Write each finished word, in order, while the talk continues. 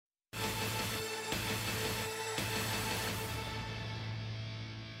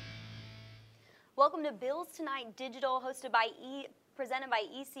Welcome to Bills Tonight Digital, presented by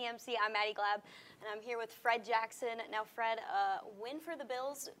ECMC. I'm Maddie Glab, and I'm here with Fred Jackson. Now, Fred, win for the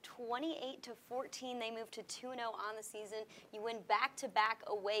Bills, 28-14. They moved to 2-0 on the season. You win back-to-back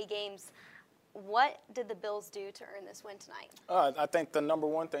away games. What did the Bills do to earn this win tonight? I think the number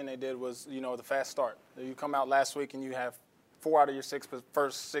one thing they did was, the fast start. You come out last week and you have 4 out of your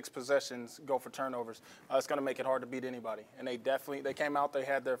first six possessions go for turnovers. It's going to make it hard to beat anybody. And they came out, they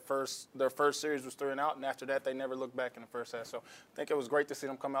had their first series was 3 and out, and after that they never looked back in the first half. So I think it was great to see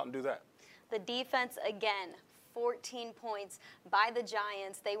them come out and do that. The defense, again, 14 points by the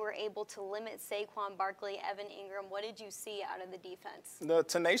Giants. They were able to limit Saquon Barkley, Evan Ingram. What did you see out of the defense? The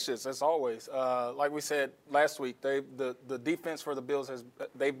tenacious, as always. Like we said last week, the defense for the Bills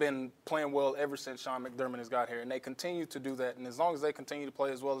they've been playing well ever since Sean McDermott has got here, and they continue to do that. And as long as they continue to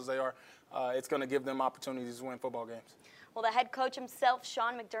play as well as they are, it's going to give them opportunities to win football games. Well, the head coach himself,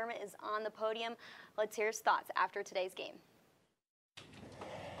 Sean McDermott, is on the podium. Let's hear his thoughts after today's game.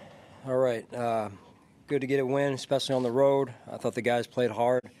 All right. Good to get a win, especially on the road. I thought the guys played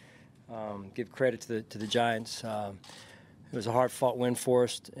hard. Give credit to the Giants. It was a hard-fought win for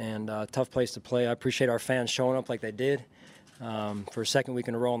us and a tough place to play. I appreciate our fans showing up like they did for a second week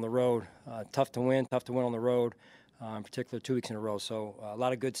in a row on the road. Tough to win on the road, in particular 2 weeks in a row. So a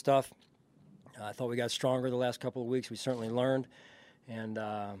lot of good stuff. I thought we got stronger the last couple of weeks. We certainly learned, and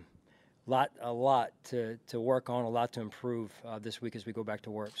a lot to work on, a lot to improve this week as we go back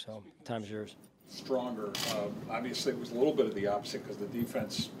to work. So time's yours. Stronger. Obviously, it was a little bit of the opposite because the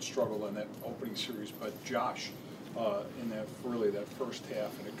defense struggled in that opening series. But Josh, in that first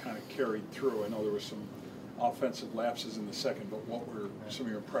half, and it kind of carried through. I know there was some offensive lapses in the second, but what were some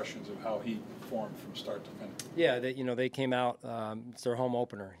of your impressions of how he performed from start to finish? Yeah, they came out. It's their home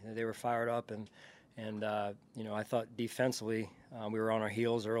opener. They were fired up, and I thought defensively we were on our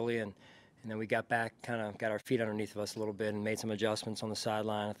heels early, and then we got back, kind of got our feet underneath of us a little bit and made some adjustments on the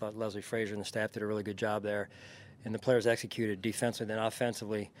sideline. I thought Leslie Frazier and the staff did a really good job there. And the players executed defensively. Then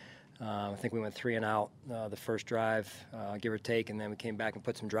offensively, I think we went 3 and out the first drive, give or take, and then we came back and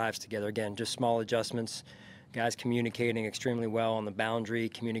put some drives together. Again, just small adjustments. Guys communicating extremely well on the boundary,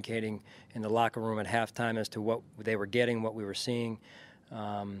 communicating in the locker room at halftime as to what they were getting, what we were seeing.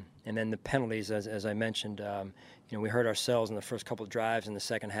 And then the penalties, as I mentioned, we hurt ourselves in the first couple of drives in the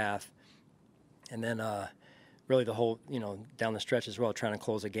second half. And then really the whole, down the stretch as well, trying to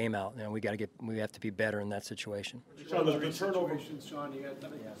close the game out. We have to be better in that situation. Sean, there's been turnovers. Sean, you had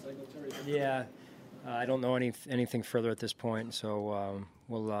Singletary. Yeah, I don't know anything further at this point, so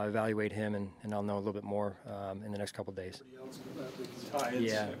we'll evaluate him, and I'll know a little bit more in the next couple of days.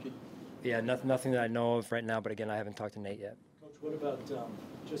 Yeah, nothing that I know of right now, but again, I haven't talked to Nate yet. Coach, what about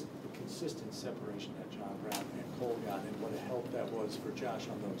just the consistent separation that John Brown and Cole got, and what a help that was for Josh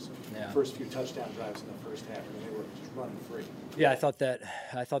on those first few touchdown drives in the first half? I mean, they were just running free. Yeah, I thought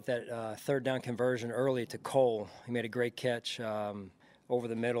that third down conversion early to Cole, he made a great catch over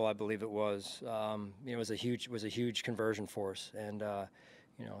the middle, I believe it was. It was a huge conversion for us, and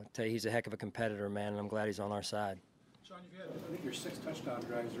tell you, he's a heck of a competitor, man, and I'm glad he's on our side. Sean, I think your 6 touchdown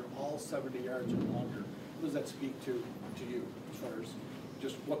drives are all 70 yards or longer. What does that speak to you as far as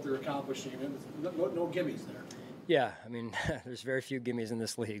just what they're accomplishing? No gimmies there. Yeah, I mean, there's very few gimmies in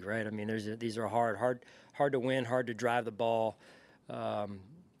this league, right? I mean, these are hard to win, hard to drive the ball,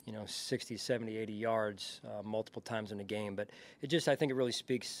 60, 70, 80 yards multiple times in a game. But I think it really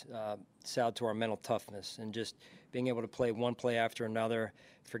speaks, Sal, to our mental toughness and just being able to play one play after another,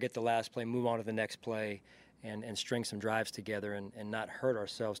 forget the last play, move on to the next play, and string some drives together and not hurt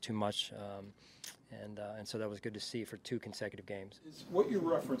ourselves too much. And so that was good to see for 2 consecutive games. Is what you're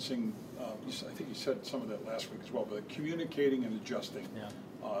referencing, I think you said some of that last week as well, but communicating and adjusting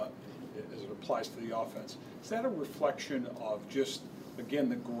as it applies to the offense, is that a reflection of just, again,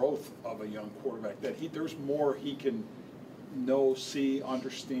 the growth of a young quarterback, that there's more he can know, see,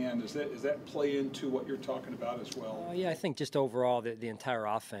 understand? Does that play into what you're talking about as well? Yeah, I think just overall the entire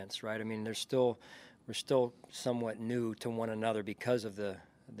offense, right? I mean, we're still somewhat new to one another because of the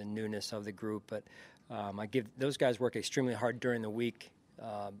newness of the group, but I give those guys work extremely hard during the week,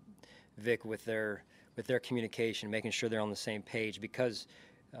 Vic, with their communication, making sure they're on the same page, because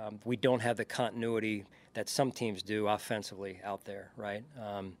we don't have the continuity that some teams do offensively out there, right?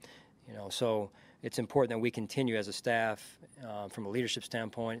 So it's important that we continue as a staff, from a leadership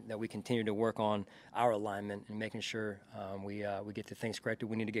standpoint, that we continue to work on our alignment and making sure we get the things corrected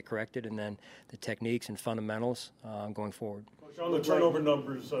we need to get corrected, and then the techniques and fundamentals going forward. Sean, the turnover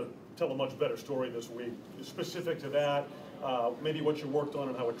numbers tell a much better story this week. Specific to that, maybe what you worked on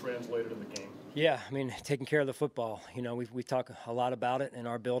and how it translated in the game. Yeah, I mean, taking care of the football. We talk a lot about it in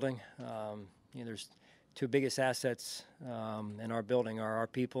our building. there's two biggest assets in our building are our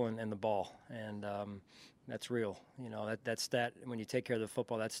people and the ball, and that's real. That stat, when you take care of the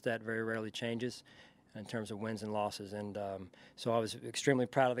football, that stat very rarely changes in terms of wins and losses. And so I was extremely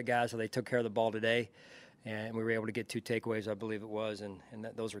proud of the guys how they took care of the ball today, and we were able to get 2 takeaways, I believe it was, and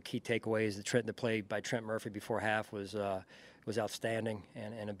those were key takeaways. The play by Trent Murphy before half was outstanding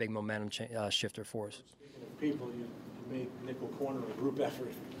and a big momentum shifter for us. Speaking of people, you made nickel corner a group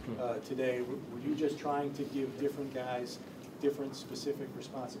effort today. Were you just trying to give different guys different specific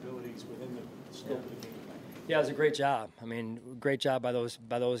responsibilities within the scope of the game plan? Yeah, it was a great job. I mean, great job by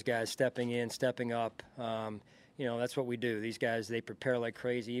those guys stepping in, stepping up. That's what we do. These guys, they prepare like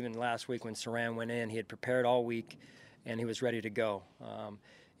crazy. Even last week when Saran went in, he had prepared all week, and he was ready to go.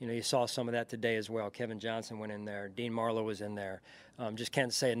 You saw some of that today as well. Kevin Johnson went in there. Dean Marlowe was in there. Just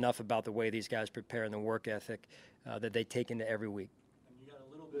can't say enough about the way these guys prepare and the work ethic that they take into every week. And you got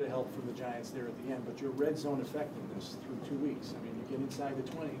a little bit of help from the Giants there at the end, but your red zone effectiveness through 2 weeks. I mean, you get inside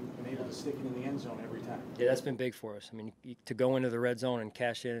the 20, you've been able to stick it in the end zone every time. Yeah, that's been big for us. I mean, to go into the red zone and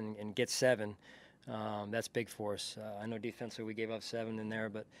cash in and get 7, that's big for us. I know defensively we gave up 7 in there,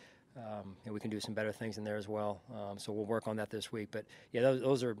 but we can do some better things in there as well. So we'll work on that this week. But, yeah,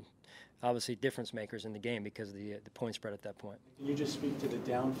 those are obviously difference makers in the game because of the point spread at that point. Can you just speak to the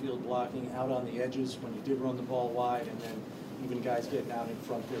downfield blocking out on the edges when you did run the ball wide, and then even guys getting out in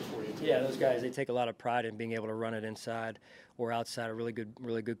front there for you too? Yeah, those guys, they take a lot of pride in being able to run it inside or outside. A really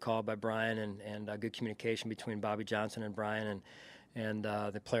good call by Brian and good communication between Bobby Johnson and Brian, and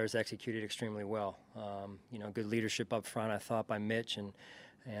the players executed extremely well. Good leadership up front, I thought, by Mitch,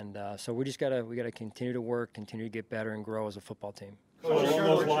 and so we gotta continue to work, continue to get better, and grow as a football team. Along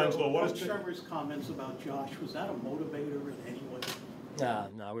those lines, though, what is Coach Shermer's comments about Josh, was that a motivator in any way?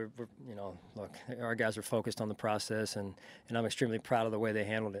 No, we're look, our guys are focused on the process, and I'm extremely proud of the way they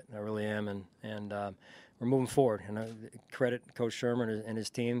handled it. I really am, and we're moving forward. And I credit Coach Shermer and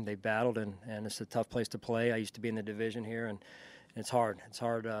his team. They battled, and it's a tough place to play. I used to be in the division here, and it's hard. It's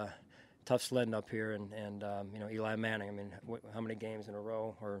hard, tough sledding up here, and Eli Manning. I mean, how many games in a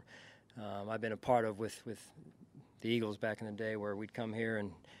row? Or I've been a part of with the Eagles back in the day, where we'd come here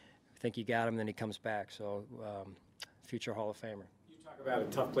and think you got him, then he comes back. So, future Hall of Famer. You talk about a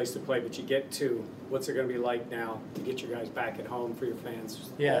tough place to play, but you get to what's it going to be like now to get your guys back at home for your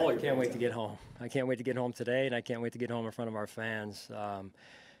fans? Yeah, I can't wait to get home. I can't wait to get home today, and I can't wait to get home in front of our fans.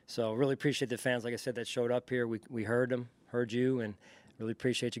 So really appreciate the fans, like I said, that showed up here. We heard them, heard you, and really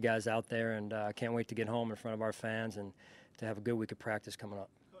appreciate you guys out there. And I can't wait to get home in front of our fans and to have a good week of practice coming up.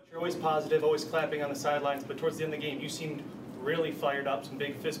 You're always positive, always clapping on the sidelines, but towards the end of the game, you seemed really fired up, some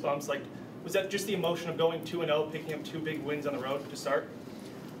big fist bumps. Like, was that just the emotion of going 2-0, picking up 2 big wins on the road to start?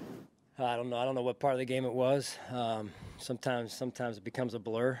 I don't know. I don't know what part of the game it was. Sometimes it becomes a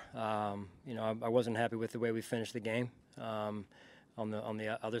blur. I wasn't happy with the way we finished the game on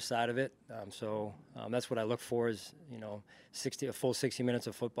the other side of it. So that's what I look for is a full 60 minutes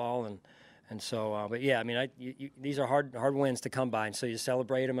of football and so, but yeah, I mean, these are hard wins to come by, and so you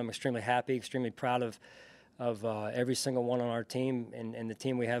celebrate them. I'm extremely happy, extremely proud of every single one on our team and the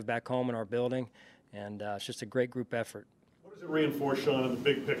team we have back home in our building, and it's just a great group effort. What does it reinforce, Sean, in the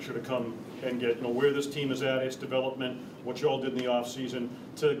big picture to come and get, where this team is at, its development, what you all did in the offseason,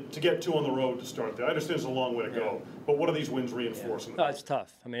 to get 2 on the road to start there? I understand it's a long way to go, but what do these wins reinforce? No, it's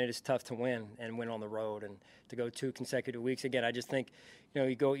tough. I mean, it is tough to win on the road, and to go 2 consecutive weeks. Again, I just think,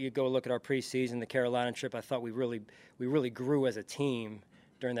 you go look at our preseason, the Carolina trip. I thought we really grew as a team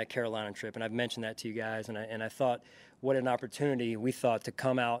during that Carolina trip, and I've mentioned that to you guys, and I thought what an opportunity we thought to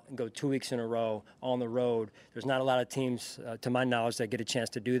come out and go 2 weeks in a row on the road. There's not a lot of teams, to my knowledge, that get a chance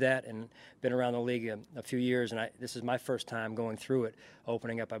to do that, and been around the league a few years, and this is my first time going through it,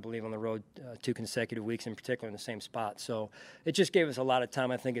 opening up, I believe, on the road 2 consecutive weeks, in particular in the same spot. So it just gave us a lot of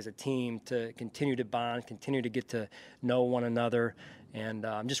time, I think, as a team to continue to bond, continue to get to know one another, and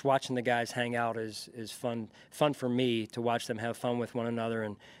just watching the guys hang out is fun for me, to watch them have fun with one another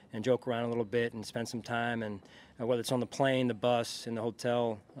and joke around a little bit and spend some time, and whether it's on the plane, the bus, in the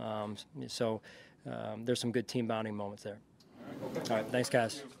hotel. So there's some good team bonding moments there. All right, thanks,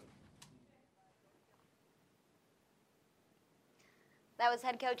 guys. That was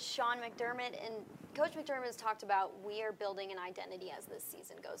head coach Sean McDermott, and Coach McDermott has talked about we are building an identity as this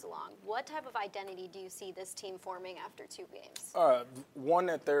season goes along. What type of identity do you see this team forming after 2 games? One,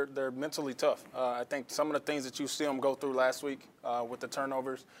 that they're mentally tough. I think some of the things that you see them go through last week with the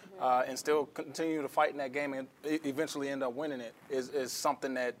turnovers and still continue to fight in that game and eventually end up winning it is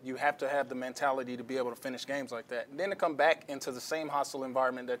something that you have to have the mentality to be able to finish games like that. And then to come back into the same hostile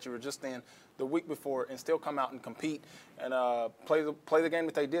environment that you were just in the week before and still come out and compete and play the game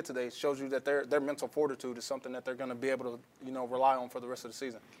that they did today shows you that their mental fortitude is something that they're going to be able to rely on for the rest of the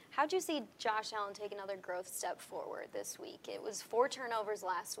season. How'd you see Josh Allen take another growth step forward this week? It was 4 turnovers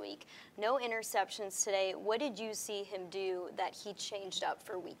last week, no interceptions today. What did you see him do that he changed up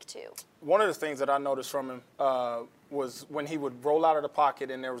for week 2? One of the things that I noticed from him was when he would roll out of the pocket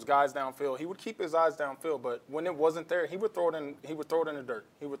and there was guys downfield, he would keep his eyes downfield, but when it wasn't there, he would throw it in the dirt.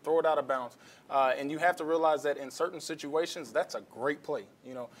 He would throw it out of bounds. And you have to realize that in certain situations, that's a great play.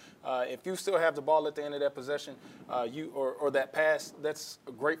 If you still have the ball at the end of that possession, or that pass, that's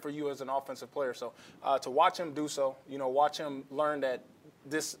great for you as an offensive player. So to watch him do so, watch him learn that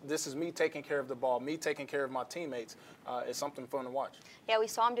this is me taking care of the ball, me taking care of my teammates, is something fun to watch. Yeah, we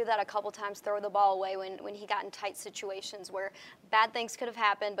saw him do that a couple times, throw the ball away when he got in tight situations where bad things could have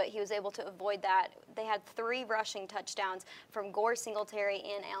happened, but he was able to avoid that. They had 3 rushing touchdowns from Gore, Singletary,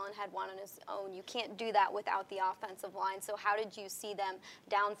 and Allen had 1 on his own. You can't do that without the offensive line. So how did you see them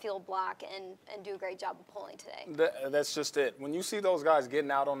downfield block and do a great job of pulling today? That's just it. When you see those guys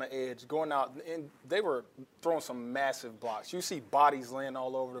getting out on the edge, going out, and they were throwing some massive blocks. You see bodies laying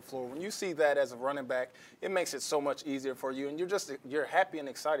all over the floor. When you see that as a running back, it makes it so much easier for you, and you're happy and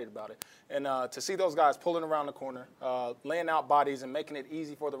excited about it. And to see those guys pulling around the corner, laying out bodies and making it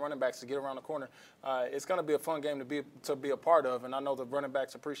easy for the running backs to get around the corner, it's going to be a fun game to be a part of, and I know the running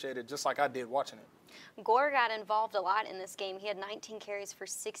backs appreciate it just like I did watching it. Gore got involved a lot in this game. He had 19 carries for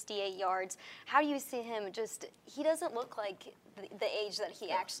 68 yards. How do you see him he doesn't look like the age that he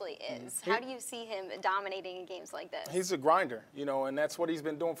actually is. How do you see him dominating in games like this? He's a grinder, and that's what he's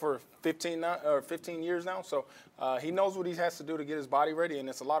been doing for 15 years now. So he knows what he has to do to get his body ready, and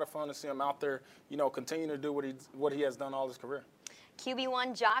it's a lot of fun to see him out there, continue to do what he has done all his career.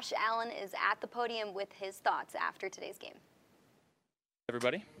 QB1 Josh Allen is at the podium with his thoughts after today's game.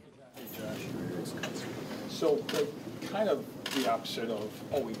 Everybody. Hey, Josh. So kind of the opposite of,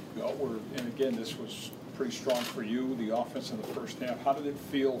 and again, this was pretty strong for you, the offense in the first half. How did it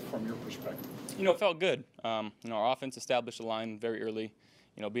feel from your perspective? It felt good. Our offense established a line very early,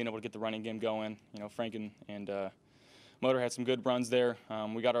 being able to get the running game going. Frank and Motor had some good runs there.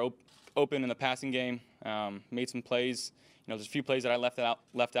 We got our open in the passing game, made some plays. There's a few plays that I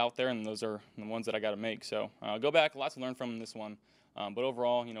left out there, and those are the ones that I got to make. So go back, lots to learn from this one. But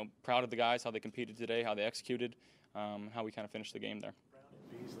overall, proud of the guys, how they competed today, how they executed, how we kind of finished the game there. Brown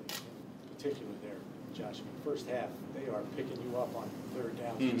and Beasley, in particular there, Josh, first half, they are picking you up on 3rd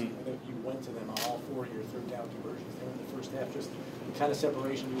down. I think you went to them on all 4 of your 3rd down conversions there in the first half. Just the kind of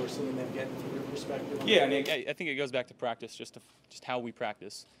separation you were seeing them getting from your perspective. Yeah, and I think it goes back to practice, just how we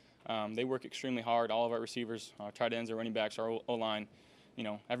practice. They work extremely hard. All of our receivers, our tight ends, our running backs, our O-line,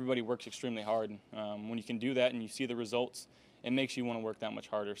 everybody works extremely hard. When you can do that and you see the results, it makes you want to work that much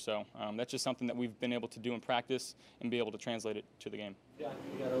harder. So that's just something that we've been able to do in practice and be able to translate it to the game. Yeah,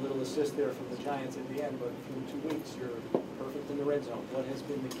 you got a little assist there from the Giants at the end, but through 2 weeks, you're perfect in the red zone. What has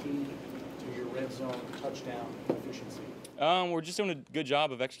been the key to your red zone touchdown efficiency? We're just doing a good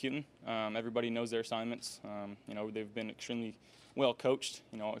job of executing. Everybody knows their assignments. They've been extremely well coached,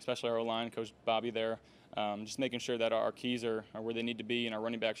 especially our O-line, Coach Bobby there. Just making sure that our keys are where they need to be, and our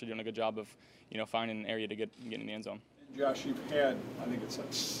running backs are doing a good job of, finding an area to get in the end zone. Josh, you've had, I think it's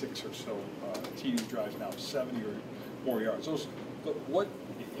like 6 or so TD drives now, 70 or more yards. What,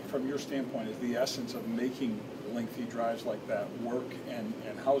 from your standpoint, is the essence of making lengthy drives like that work, and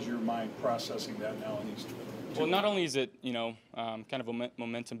how's your mind processing that now in these two? Well, not only is it, kind of a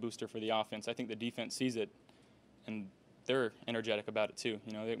momentum booster for the offense, I think the defense sees it, and they're energetic about it too.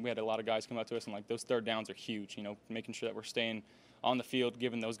 We had a lot of guys come up to us, and those 3rd downs are huge. Making sure that we're staying on the field,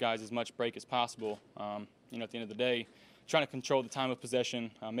 giving those guys as much break as possible. At the end of the day, trying to control the time of possession,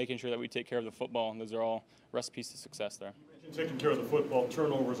 making sure that we take care of the football, and those are all recipes to success there. Taking care of the football,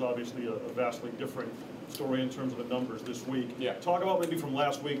 turnover is obviously a vastly different story in terms of the numbers this week. Yeah. Talk about maybe from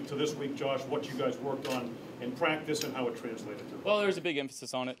last week to this week, Josh, what you guys worked on in practice and how it translated to. Well, there's a big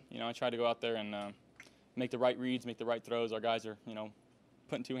emphasis on it. I try to go out there and make the right reads, make the right throws. Our guys are,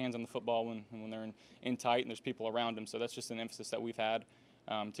 putting 2 hands on the football when they're in tight and there's people around them. So that's just an emphasis that we've had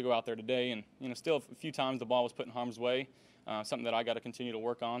to go out there today. And, still a few times the ball was put in harm's way, something that I got to continue to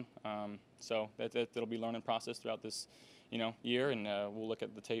work on. So that'll be a learning process throughout this, year, and we'll look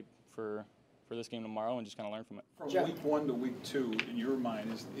at the tape for for this game tomorrow and just kind of learn from it. From week 1 to week 2, in your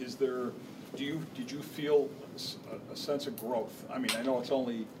mind, is there? Did you feel a sense of growth? I mean, I know it's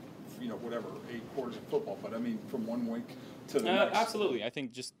only, whatever, 8 quarters of football, but I mean, from one week to the next. Absolutely. I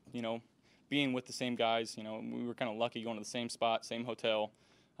think just being with the same guys. We were kind of lucky going to the same spot, same hotel,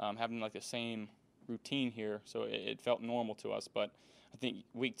 having like the same routine here, so it felt normal to us. But I think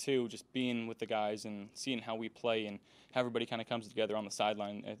week 2, just being with the guys and seeing how we play and how everybody kind of comes together on the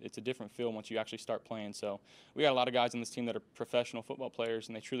sideline, it's a different feel once you actually start playing. So we got a lot of guys on this team that are professional football players,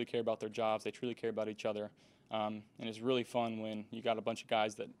 and they truly care about their jobs. They truly care about each other. And it's really fun when you got a bunch of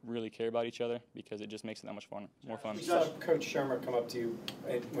guys that really care about each other, because it just makes it that much more fun. You saw Coach Shermer come up to you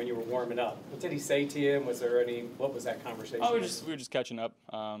when you were warming up. What did he say to you? What was that conversation? Oh, we were just catching up.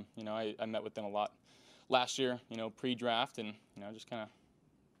 I met with them a lot last year, pre-draft, and just kind of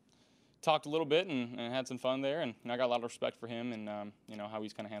talked a little bit and had some fun there, and I got a lot of respect for him and how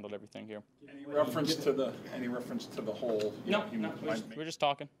he's kind of handled everything here. Any reference to the whole? No, we're just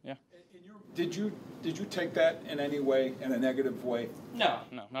talking. Yeah. Did you take that in any way, in a negative way? No,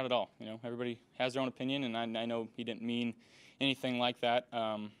 not at all. Everybody has their own opinion, and I know he didn't mean anything like that.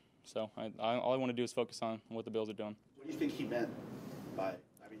 So all I want to do is focus on what the Bills are doing. What do you think he meant by?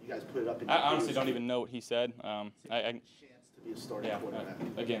 I mean, you guys put it up. I honestly don't even know what he said. Chance to be a starting quarterback.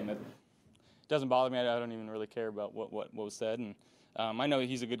 Again, that doesn't bother me. I don't even really care about what was said, and I know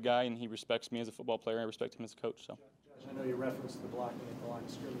he's a good guy and he respects me as a football player. I respect him as a coach. So. I know you referenced the blocking at the line of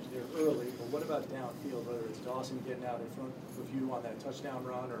scrimmage there early, but what about downfield, whether it's Dawson getting out in front of you on that touchdown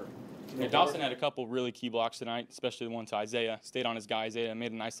run or Dawson had a couple really key blocks tonight, especially the one to Isaiah. Stayed on his guy. Isaiah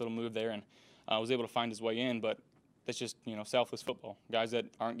made a nice little move there and was able to find his way in, but that's just, Southwest football. Guys that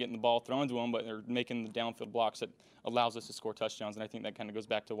aren't getting the ball thrown to them, but they're making the downfield blocks that allows us to score touchdowns, and I think that kind of goes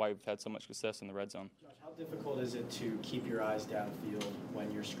back to why we've had so much success in the red zone. Josh, how difficult is it to keep your eyes downfield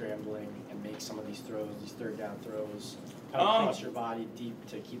when you're scrambling and make some of these throws, these third down throws, kind of cross your body deep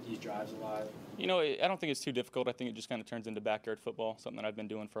to keep these drives alive? I don't think it's too difficult. I think it just kind of turns into backyard football, something that I've been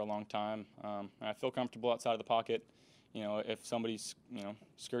doing for a long time. And I feel comfortable outside of the pocket. If somebody's,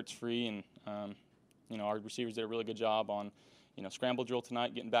 skirts free and, our receivers did a really good job on, scramble drill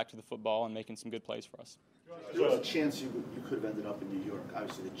tonight, getting back to the football and making some good plays for us. There was a chance you could have ended up in New York.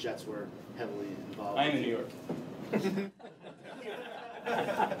 Obviously, the Jets were heavily involved. I am in New York.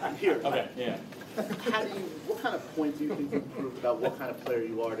 Here. Okay, yeah. What kind of point do you think you proved about what kind of player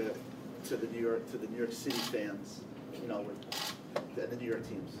you are to the New York City fans, and the New York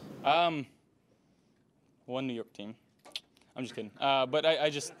teams? One New York team. I'm just kidding. But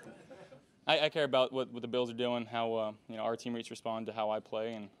I care about what the Bills are doing, how our teammates respond to how I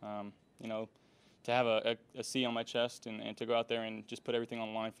play, and to have a C on my chest and to go out there and just put everything on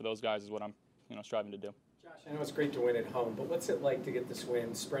the line for those guys is what I'm striving to do. Josh, I know it's great to win at home, but what's it like to get this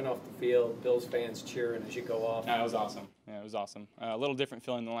win, sprint off the field, Bills fans cheering as you go off? It was awesome. Yeah, it was awesome. A little different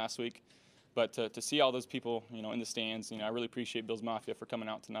feeling than last week, but to see all those people in the stands, I really appreciate Bills Mafia for coming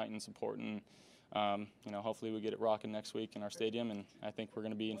out tonight and supporting. Hopefully we get it rocking next week in our stadium, and I think we're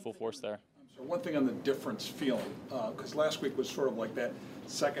going to be in full force there. So one thing on the difference feeling, because last week was sort of like that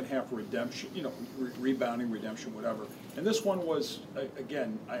second half redemption, rebounding, redemption, whatever. And this one was,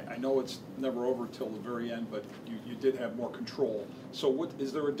 again, I know it's never over till the very end, but you did have more control. So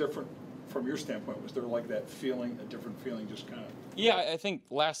is there a different, from your standpoint, was there like that feeling, a different feeling just kind of? Yeah, I think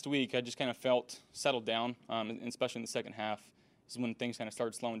last week I just kind of felt settled down, especially in the second half. Is when things kind of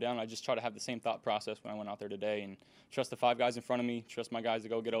started slowing down. I just try to have the same thought process when I went out there today and trust the 5 guys in front of me, trust my guys to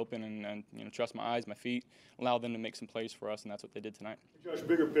go get open, and trust my eyes, my feet, allow them to make some plays for us, and that's what they did tonight. Josh,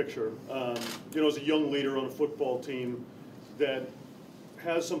 bigger picture, as a young leader on a football team that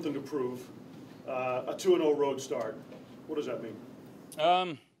has something to prove, a 2-0 road start, what does that mean?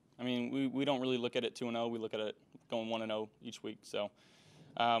 We don't really look at it 2-0. We look at it going 1-0 each week. So,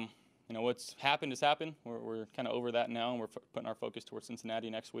 what's happened has happened. We're kind of over that now, and we're putting our focus towards Cincinnati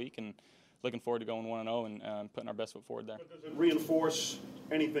next week, and looking forward to going 1-0 and putting our best foot forward there. But does it reinforce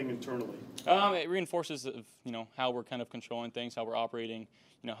anything internally? It reinforces, how we're kind of controlling things, how we're operating,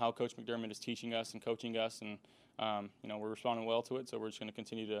 how Coach McDermott is teaching us and coaching us, and we're responding well to it. So we're just going to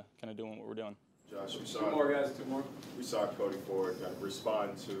continue to kind of doing what we're doing. Josh, two more guys. We saw Cody Ford kind of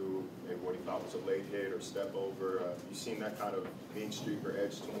respond to maybe what he thought was a late hit or step over. You seen that kind of mean streak or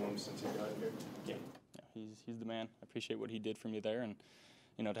edge to him since he got here? Yeah, he's the man. I appreciate what he did for me there, and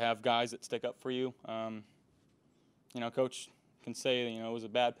to have guys that stick up for you. Coach can say that it was a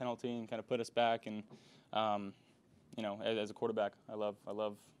bad penalty and kind of put us back, and as a quarterback, I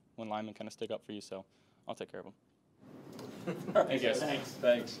love when linemen kind of stick up for you. So I'll take care of them.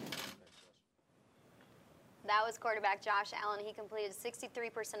 Thanks. That was quarterback Josh Allen. He completed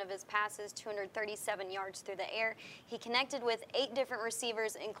 63% of his passes, 237 yards through the air. He connected with 8 different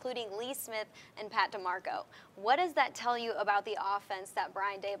receivers, including Lee Smith and Pat DeMarco. What does that tell you about the offense that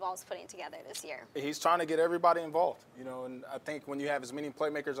Brian Daboll is putting together this year? He's trying to get everybody involved, and I think when you have as many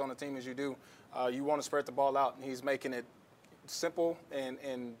playmakers on the team as you do, you want to spread the ball out, and he's making it simple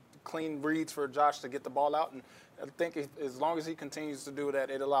and clean reads for Josh to get the ball out. And I think as long as he continues to do that,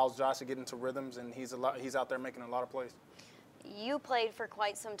 it allows Josh to get into rhythms, and he's out there making a lot of plays. You played for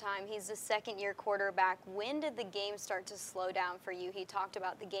quite some time. He's a second-year quarterback. When did the game start to slow down for you? He talked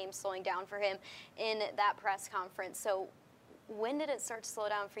about the game slowing down for him in that press conference. So when did it start to slow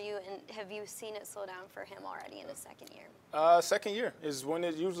down for you, and have you seen it slow down for him already in his second year? Second year is when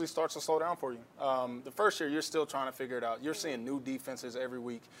it usually starts to slow down for you. The first year, you're still trying to figure it out. You're seeing new defenses every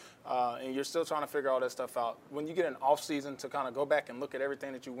week, and you're still trying to figure all that stuff out. When you get an off season to kind of go back and look at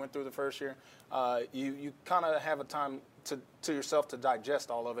everything that you went through the first year, you kind of have a time to yourself to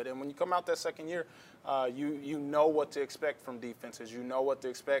digest all of it. And when you come out that second year, you know what to expect from defenses. You know what to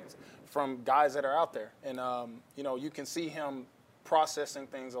expect from guys that are out there. And, you can see him processing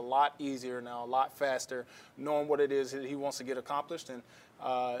things a lot easier now, a lot faster, knowing what it is that he wants to get accomplished. And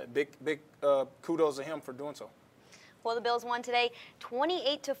big kudos to him for doing so. Well, the Bills won today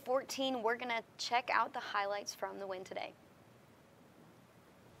 28-14. We're going to check out the highlights from the win today.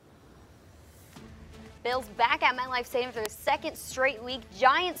 Bills back at MetLife Stadium for the second straight week.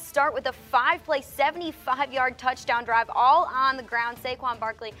 Giants start with a 5-play, 75-yard touchdown drive, all on the ground. Saquon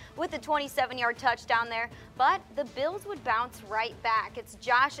Barkley with a 27-yard touchdown there. But the Bills would bounce right back. It's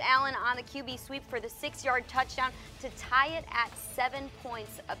Josh Allen on the QB sweep for the 6-yard touchdown to tie it at 7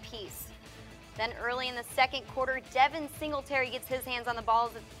 points apiece. Then early in the second quarter, Devin Singletary gets his hands on the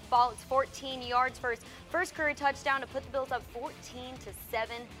ball. It's 14 yards for his first career touchdown to put the Bills up 14-7.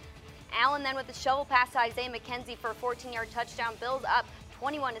 Allen then with the shovel pass to Isaiah McKenzie for a 14-yard touchdown. Bills up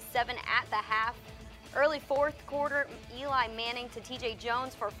 21-7 at the half. Early fourth quarter, Eli Manning to TJ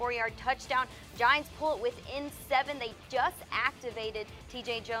Jones for a 4-yard touchdown. Giants pull it within 7. They just activated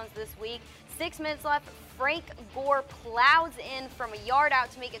TJ Jones this week. 6 minutes left. Frank Gore plows in from a yard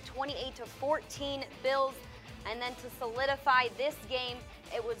out to make it 28-14 Bills. And then to solidify this game,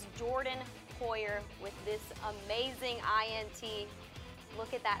 it was Jordan Poyer with this amazing INT.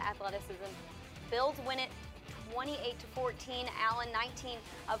 Look at that athleticism. Bills win it 28-14. Allen 19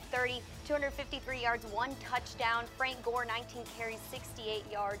 of 30, 253 yards, 1 touchdown. Frank Gore 19 carries, 68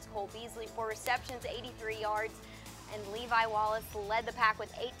 yards. Cole Beasley 4 receptions, 83 yards. And Levi Wallace led the pack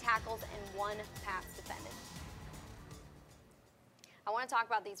with 8 tackles and 1 pass defended. I want to talk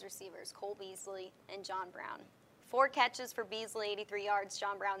about these receivers, Cole Beasley and John Brown. 4 catches for Beasley, 83 yards.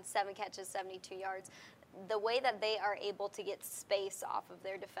 John Brown 7 catches, 72 yards. The way that they are able to get space off of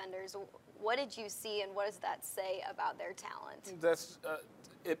their defenders, what did you see, and what does that say about their talent?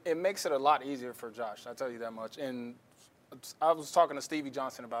 It makes it a lot easier for Josh, I'll tell you that much. And I was talking to Stevie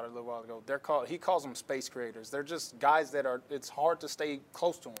Johnson about it a little while ago. He calls them space creators. They're just guys that it's hard to stay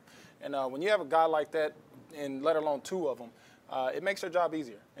close to them. And when you have a guy like that, and let alone 2 of them, it makes their job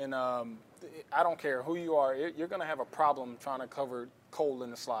easier. And I don't care who you are, you're going to have a problem trying to cover Cole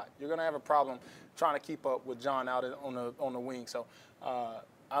in the slot. You're going to have a problem trying to keep up with John out on the wing. So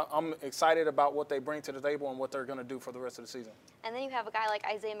I'm excited about what they bring to the table and what they're going to do for the rest of the season. And then you have a guy like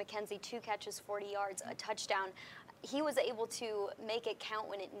Isaiah McKenzie, 2 catches, 40 yards, a touchdown. He was able to make it count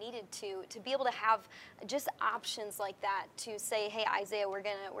when it needed to be able to have just options like that to say, hey, Isaiah, we're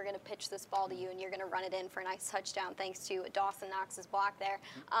gonna pitch this ball to you, and you're gonna run it in for a nice touchdown thanks to Dawson Knox's block there.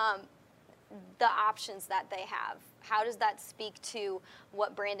 The options that they have, how does that speak to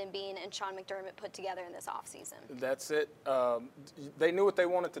what Brandon Beane and Sean McDermott put together in this offseason? That's it. They knew what they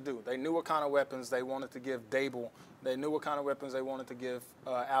wanted to do. They knew what kind of weapons they wanted to give Dable. They knew what kind of weapons they wanted to give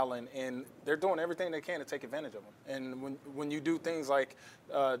Allen, and they're doing everything they can to take advantage of them. And when you do things like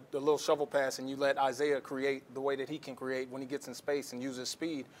the little shovel pass and you let Isaiah create the way that he can create when he gets in space and uses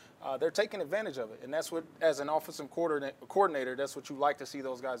speed, they're taking advantage of it. And that's what, as an offensive coordinator, that's what you like to see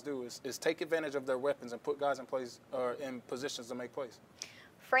those guys do is take advantage of their weapons and put guys in place in positions to make plays.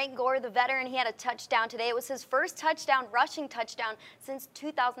 Frank Gore, the veteran, he had a touchdown today. It was his first rushing touchdown since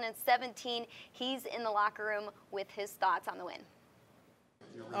 2017. He's in the locker room with his thoughts on the win.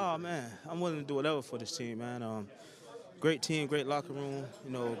 Oh, man, I'm willing to do whatever for this team, man. Great team, great locker room,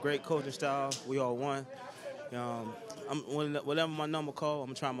 great coaching style. We all won. Whatever my number call, I'm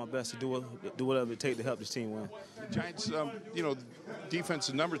going to try my best to do whatever it takes to help this team win. The Giants,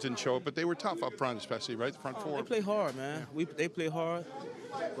 defensive numbers didn't show it, but they were tough up front, especially, right? The front 4. They play hard, man. They play hard,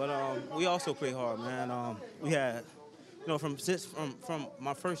 but we also play hard, man. We had from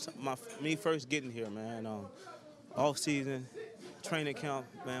me first getting here, man. Off season, training camp,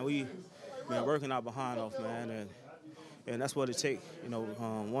 man. We been working our behind off, man, and that's what it takes.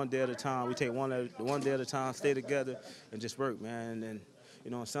 One day at a time. We take one day at a time, stay together, and just work, man.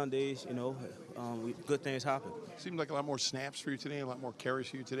 And on Sundays, good things happen. Seemed like a lot more snaps for you today, a lot more carries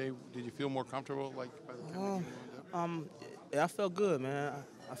for you today. Did you feel more comfortable, like by the time the game Yeah, I felt good, man.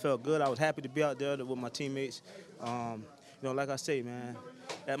 I felt good. I was happy to be out there with my teammates. Like I say, man,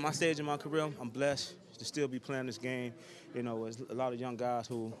 at my stage in my career, I'm blessed to still be playing this game. There's a lot of young guys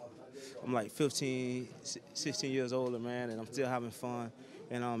who I'm like 15, 16 years older, man, and I'm still having fun.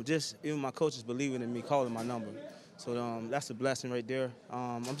 And just even my coaches believing in me, calling my number. So that's a blessing right there.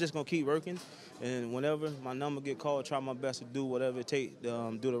 I'm just going to keep working, and whenever my number get called, try my best to do whatever it takes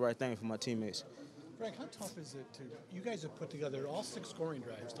to do the right thing for my teammates. Frank, how tough is it you guys have put together all 6 scoring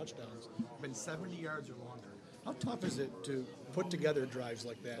drives, touchdowns, been 70 yards or longer. How tough is it to put together drives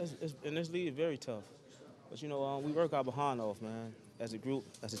like that? In this league, it's very tough. But, we work our behind off, man, as a group,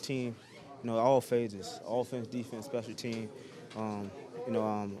 as a team, all phases, offense, defense, special team.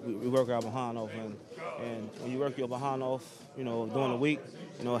 We work our behind off, and when you work your behind off, during the week,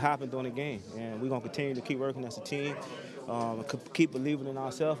 it happens during the game. And we're going to continue to keep working as a team, keep believing in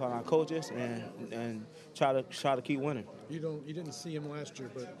ourselves and our coaches, and try to keep winning. You didn't see him last year,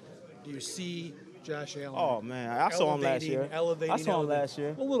 but do you see Josh Allen? Oh man, I saw him last year. I saw him last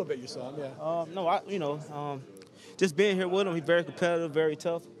year. A little bit, you saw him, yeah. Just being here with him, he's very competitive, very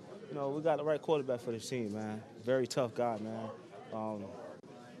tough. We got the right quarterback for this team, man. Very tough guy, man.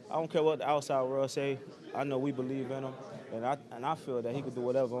 I don't care what the outside world say. I know we believe in him, and I feel that he could do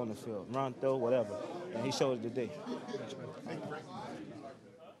whatever on the field, run, throw, whatever. And he showed it today.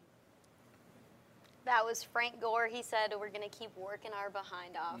 That was Frank Gore. He said we're going to keep working our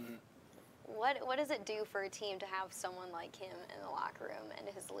behind off. Mm-hmm. What does it do for a team to have someone like him in the locker room and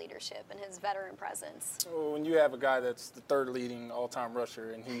his leadership and his veteran presence? Well, when you have a guy that's the 3rd leading all-time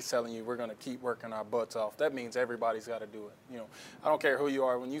rusher and he's telling you we're going to keep working our butts off, that means everybody's got to do it. I don't care who you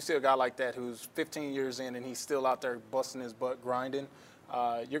are. When you see a guy like that who's 15 years in and he's still out there busting his butt, grinding,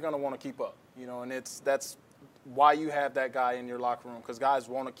 you're going to want to keep up. And that's why you have that guy in your locker room, because guys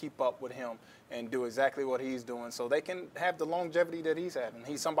want to keep up with him and do exactly what he's doing so they can have the longevity that he's having.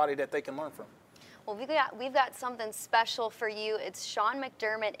 He's somebody that they can learn from. Well, we've got something special for you. It's Sean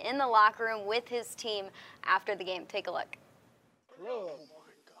McDermott in the locker room with his team after the game. Take a look. Oh,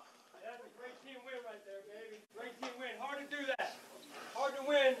 my God. That's a great team win right there, baby. Great team win. Hard to do that. Hard to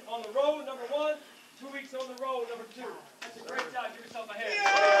win on the road, number 1. 2 weeks on the road, number 2. That's a great job. Give yourself a hand. Yeah!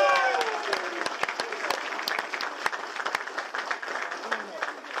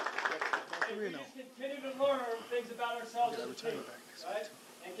 We just continue to learn things about ourselves as a team, right?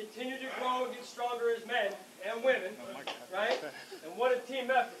 And continue to grow and get stronger as men and women, right? And what a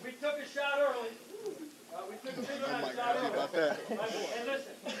team effort. We took a shot early. We took a big shot early. And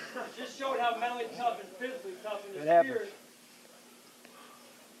listen, just showed how mentally tough and physically tough in the spirit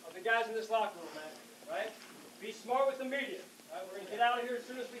of the guys in this locker room, man, right? Be smart with the media, right? We're going to get out of here as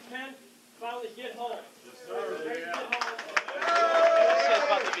soon as we can. Finally get home. Yes, sir. Get home. This is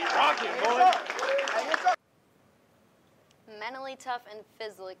about to be rocking, boy. Mentally tough and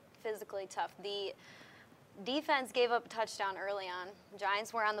physically tough. The defense gave up a touchdown early on.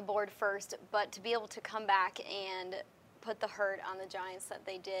 Giants were on the board first, but to be able to come back and put the hurt on the Giants that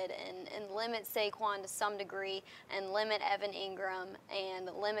they did and limit Saquon to some degree and limit Evan Ingram and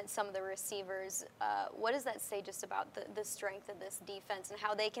limit some of the receivers, what does that say just about the strength of this defense and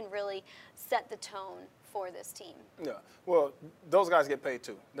how they can really set the tone for this team? Yeah, well, those guys get paid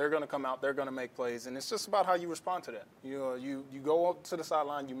too. They're going to come out, they're going to make plays, and it's just about how you respond to that. You go up to the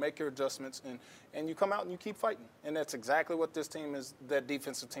sideline, you make your adjustments, and you come out and you keep fighting. And that's exactly what this team that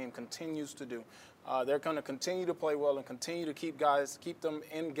defensive team continues to do. They're going to continue to play well and continue to keep them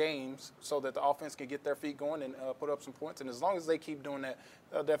in games so that the offense can get their feet going and put up some points. And as long as they keep doing that,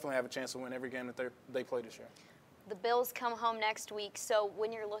 they'll definitely have a chance to win every game that they play this year. The Bills come home next week, so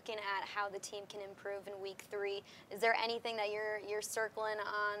when you're looking at how the team can improve in week 3, is there anything that you're circling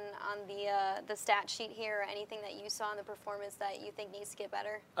on the stat sheet here, or anything that you saw in the performance that you think needs to get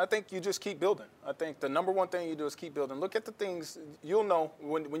better? I think you just keep building. I think the number one thing you do is keep building. Look at the things you'll know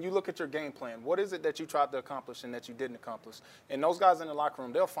when you look at your game plan. What is it that you tried to accomplish and that you didn't accomplish? And those guys in the locker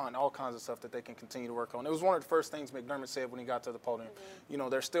room, they'll find all kinds of stuff that they can continue to work on. It was one of the first things McDermott said when he got to the podium. Mm-hmm.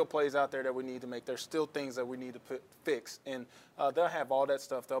 There's still plays out there that we need to make. There's still things that we need to fix, and they'll have all that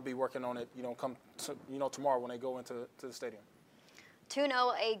stuff. They'll be working on it, come tomorrow when they go into the stadium.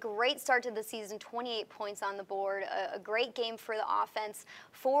 2-0, a great start to the season, 28 points on the board, a great game for the offense.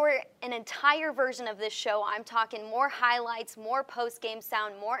 For an entire version of this show, I'm talking more highlights, more post-game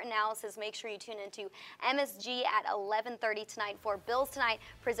sound, more analysis. Make sure you tune into MSG at 11:30 tonight for Bills Tonight,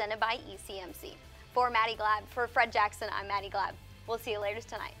 presented by ECMC. For Maddie Glab, for Fred Jackson, I'm Maddie Glab. We'll see you later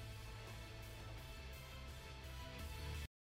tonight.